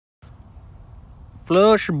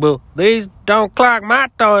flushable. These don't clog my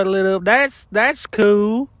toilet up. That's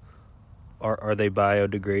cool. Are they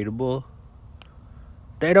biodegradable?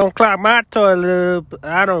 They don't clog my toilet up.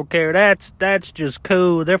 I don't care. That's just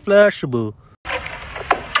cool. They're flushable.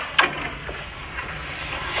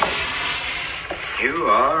 You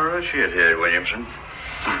are a shithead, Williamson.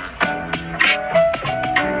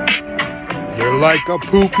 You're like a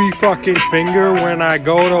poopy fucking finger. When I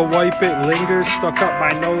go to wipe it, lingers stuck up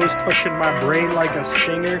my nose, touching my brain like a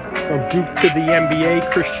stinger. From Duke to the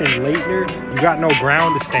NBA, Christian Laettner. You got no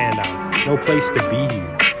ground to stand on, no place to be here.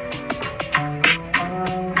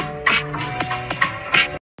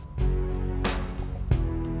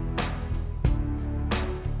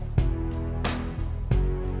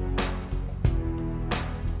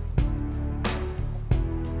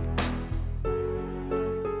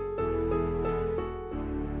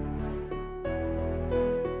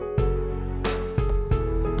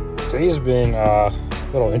 Today's been a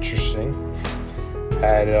little interesting.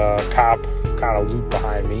 Had a cop kind of loop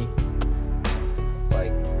behind me,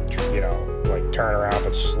 like turn around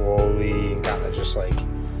but slowly and kind of just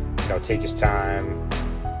take his time.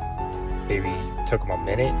 Maybe took him a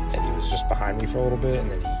minute, and he was just behind me for a little bit, and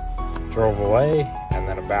then he drove away. And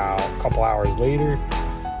then about a couple hours later,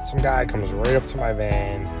 some guy comes right up to my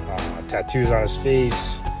van, tattoos on his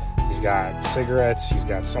face. He's got cigarettes. He's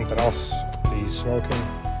got something else that he's smoking.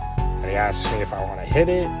 And he asked me if I want to hit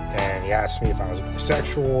it, and he asked me if I was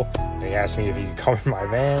bisexual, and he asked me if he could come in my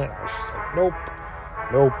van, and I was just like,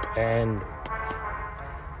 nope, and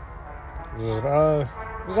it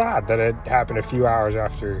was odd that it happened a few hours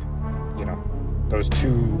after, those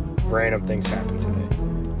two random things happened today.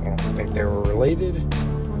 I don't think they were related,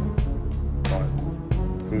 but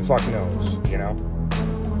who the fuck knows,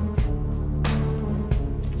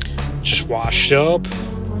 Just washed up.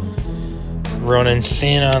 Running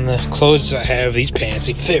thin on the clothes I have. These pants,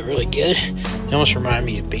 they fit really good. They almost remind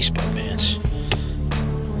me of baseball pants.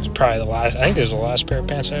 It's probably I think there's the last pair of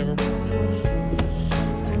pants I ever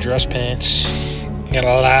bought. Dress pants. Got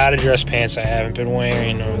a lot of dress pants I haven't been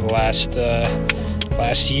wearing over the last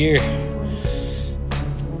year.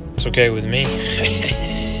 It's okay with me.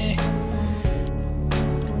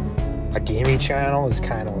 A gaming channel is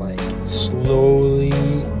kind of like slowly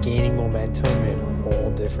gaining momentum in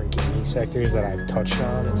all different gaming sectors that I've touched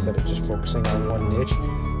on. Instead of just focusing on one niche,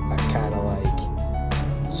 I've kind of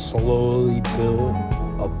slowly built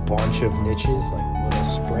a bunch of niches, like little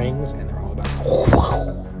springs, and they're all about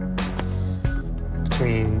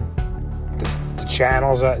between the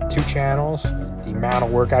channels, two channels, the amount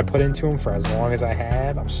of work I put into them for as long as I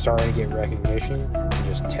have. I'm starting to get recognition. You can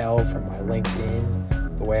just tell from my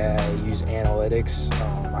LinkedIn, the way I use analytics.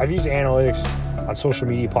 I've used analytics on social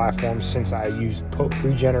media platforms since I used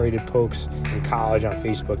pre-generated pokes in college on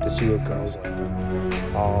Facebook to see what girls like.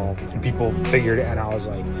 And people figured it, and I was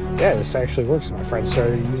like, yeah, this actually works. And my friends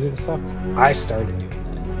started to use it and stuff. I started doing that.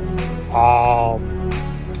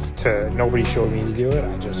 Nobody showed me to do it.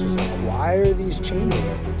 I just was like, why are these changing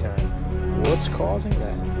every time? What's causing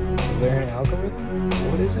that? Is there an algorithm?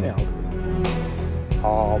 What is an algorithm?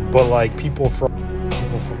 But people from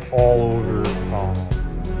all over,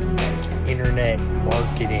 internet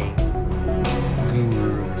marketing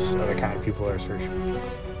gurus are the kind of people that are searching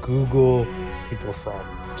Google, people from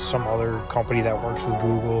some other company that works with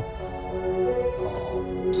Google,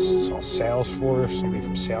 Salesforce, somebody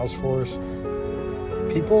from Salesforce.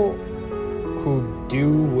 People who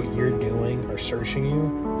do what you're doing are searching you.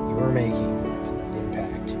 You're making an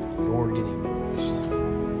impact. You're getting noticed.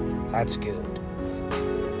 That's good.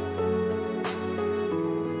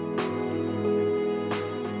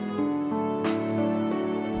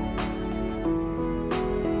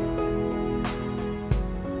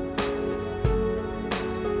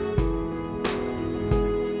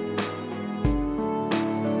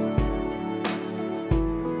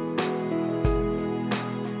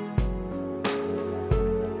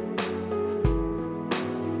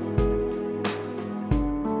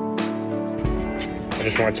 I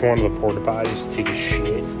just went to one of the porta potties to take a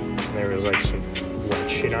shit, and there was some wet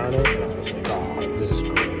shit on it, and I was like, oh, this is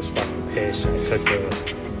gross, fucking piss. And I took the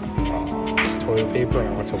toilet paper and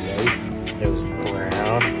I went to wipe, and it was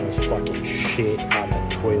brown, and it was fucking shit on the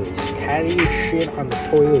toilet seat. How do you shit on the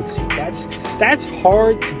toilet seat? That's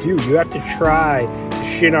hard to do. You have to try to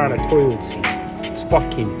shit on a toilet seat. It's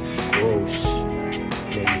fucking gross. I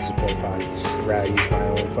didn't use the porta potties. I'd rather use my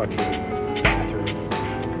own fucking bathroom.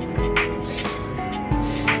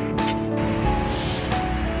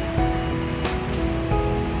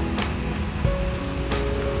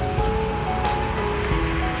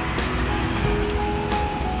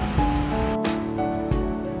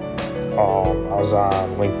 I was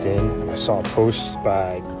on LinkedIn and I saw a post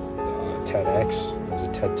by TEDx. It was a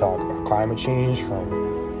TED Talk about climate change from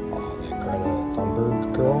that Greta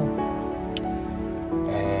Thunberg girl.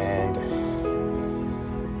 And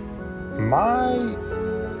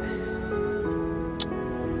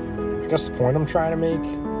I guess the point I'm trying to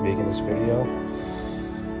making this video,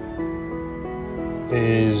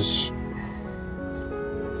 is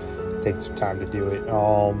taking some time to do it.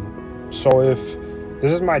 So if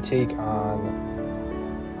this is my take on,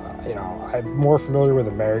 I'm more familiar with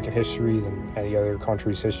American history than any other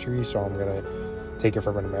country's history, so I'm going to take it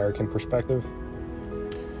from an American perspective.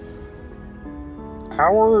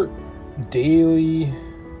 Our daily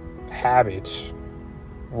habits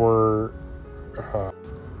are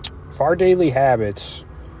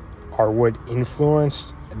what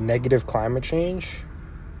influenced negative climate change,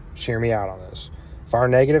 just hear me out on this. If our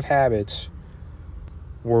negative habits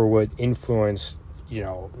were what influenced,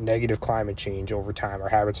 negative climate change over time, our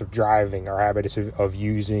habits of driving, our habits of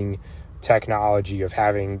using technology, of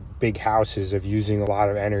having big houses, of using a lot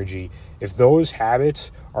of energy, if those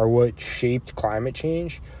habits are what shaped climate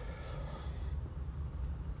change,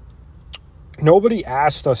 nobody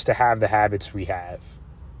asked us to have the habits we have.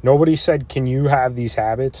 Nobody said, can you have these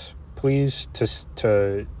habits, please,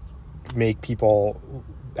 to make people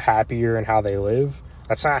happier in how they live?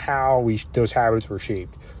 That's not how those habits were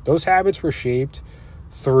shaped. Those habits were shaped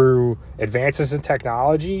through advances in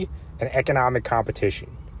technology and economic competition.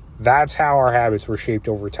 That's how our habits were shaped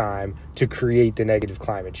over time to create the negative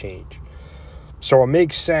climate change. So it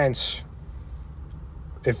makes sense,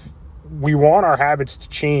 if we want our habits to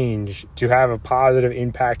change, to have a positive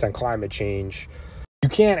impact on climate change, you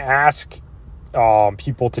can't ask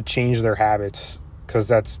people to change their habits, because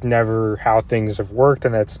that's never how things have worked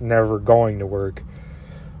and that's never going to work.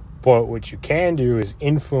 But what you can do is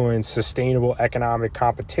influence sustainable economic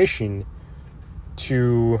competition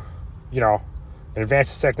to,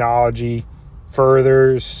 advance technology,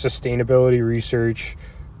 further sustainability research.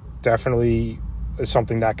 Definitely is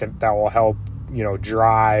something that will help,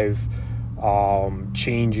 drive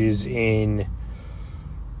changes in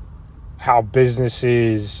how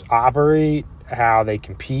businesses operate, how they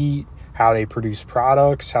compete, how they produce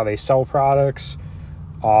products, how they sell products,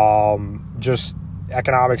 just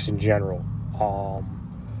economics in general.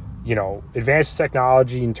 Advanced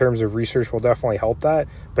technology in terms of research will definitely help that.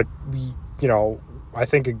 But I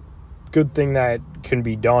think a good thing that can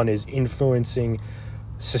be done is influencing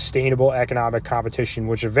sustainable economic competition,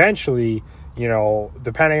 which eventually,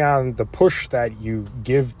 depending on the push that you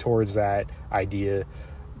give towards that idea,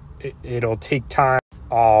 it'll take time.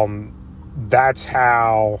 That's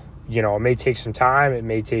how, it may take some time, it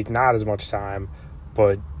may take not as much time,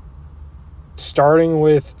 but starting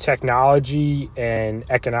with technology and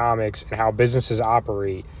economics and how businesses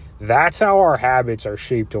operate, that's how our habits are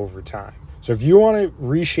shaped over time. So if you want to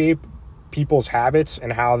reshape people's habits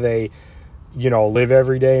and how they, live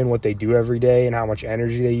every day and what they do every day and how much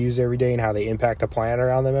energy they use every day and how they impact the planet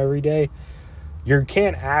around them every day, you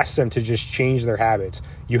can't ask them to just change their habits.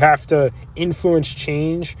 You have to influence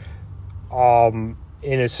change in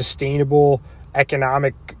a sustainable,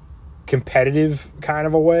 economic, competitive kind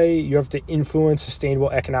of a way. You have to influence sustainable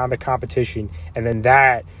economic competition, and then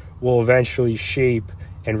that will eventually shape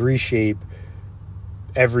and reshape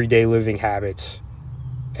everyday living habits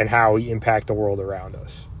and how we impact the world around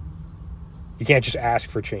us. You can't just ask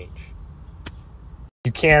for change.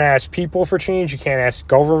 You can't ask people for change. You can't ask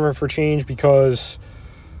government for change, because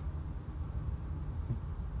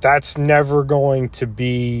that's never going to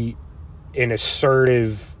be there's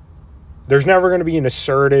never going to be an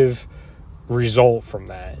assertive result from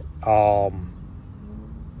that.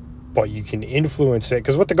 But you can influence it,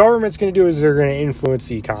 because what the government's going to do is they're going to influence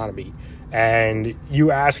the economy. And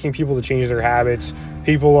you asking people to change their habits,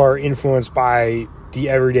 people are influenced by the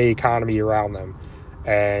everyday economy around them.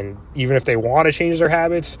 And even if they want to change their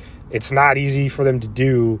habits, it's not easy for them to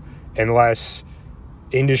do unless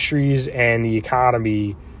industries and the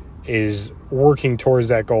economy is working towards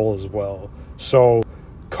that goal as well. So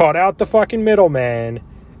cut out the fucking middleman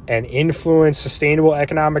and influence sustainable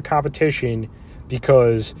economic competition,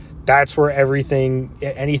 because that's where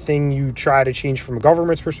anything you try to change from a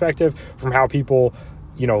government's perspective, from how people,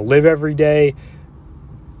 live every day,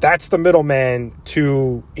 that's the middleman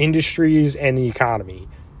to industries and the economy.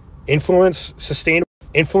 Influence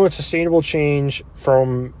sustainable change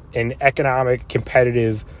from an economic,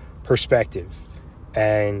 competitive perspective,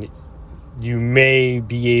 and you may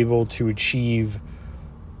be able to achieve,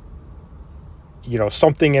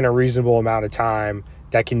 something in a reasonable amount of time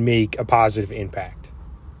that can make a positive impact,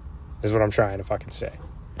 is what I'm trying to fucking say.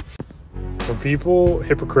 when people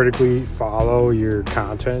hypocritically follow your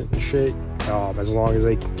content and shit, as long as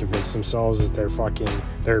they can convince themselves that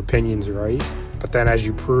their opinion's right, but then as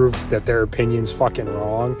you prove that their opinion's fucking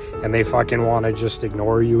wrong and they fucking want to just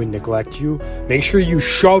ignore you and neglect you, make sure you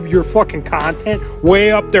shove your fucking content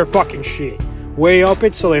way up their fucking shit. Way up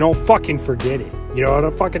it so they don't fucking forget it. You know what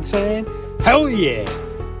I'm fucking saying? Hell yeah.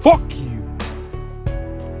 Fuck you.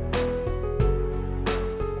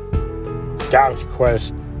 Galaxy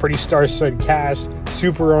Quest, pretty star-studded cast,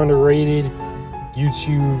 super underrated.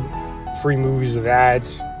 YouTube, free movies with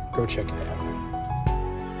ads. Go check it out.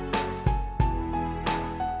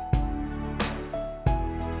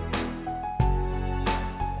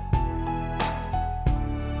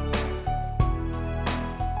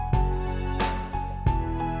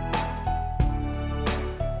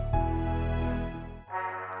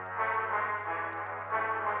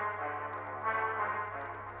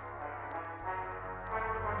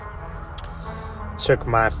 Took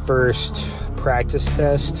my first practice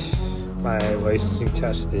test. My licensing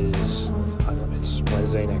test is, it's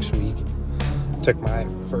Wednesday next week. Took my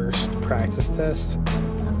first practice test. I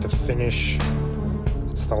have to finish,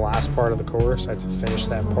 it's the last part of the course. I have to finish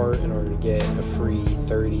that part in order to get a free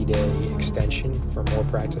 30-day extension for more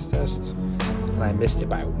practice tests. And I missed it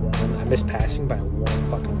by one. I missed passing by one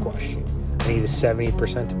fucking question. I needed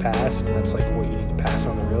 70% to pass, and that's like what you need to pass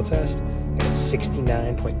on the real test. And it's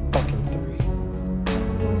 69.3.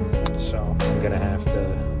 So I'm gonna have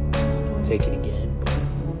to take it again,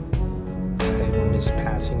 but I missed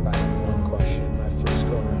passing by one question my first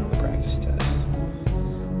go around of the practice test.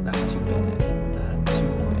 Not too bad, not too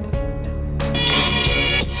bad.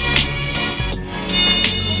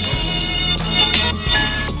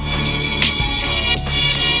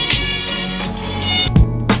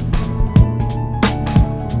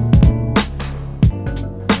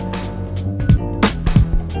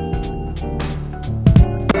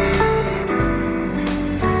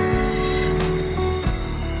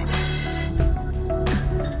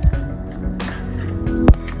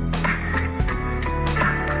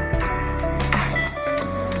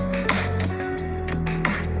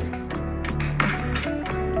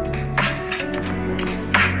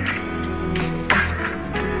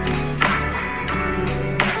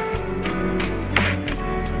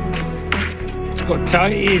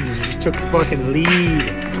 Titans took fucking lead.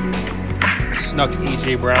 Snuck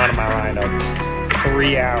AJ Brown in my lineup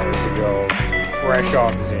 3 hours ago, fresh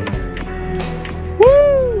off his injury.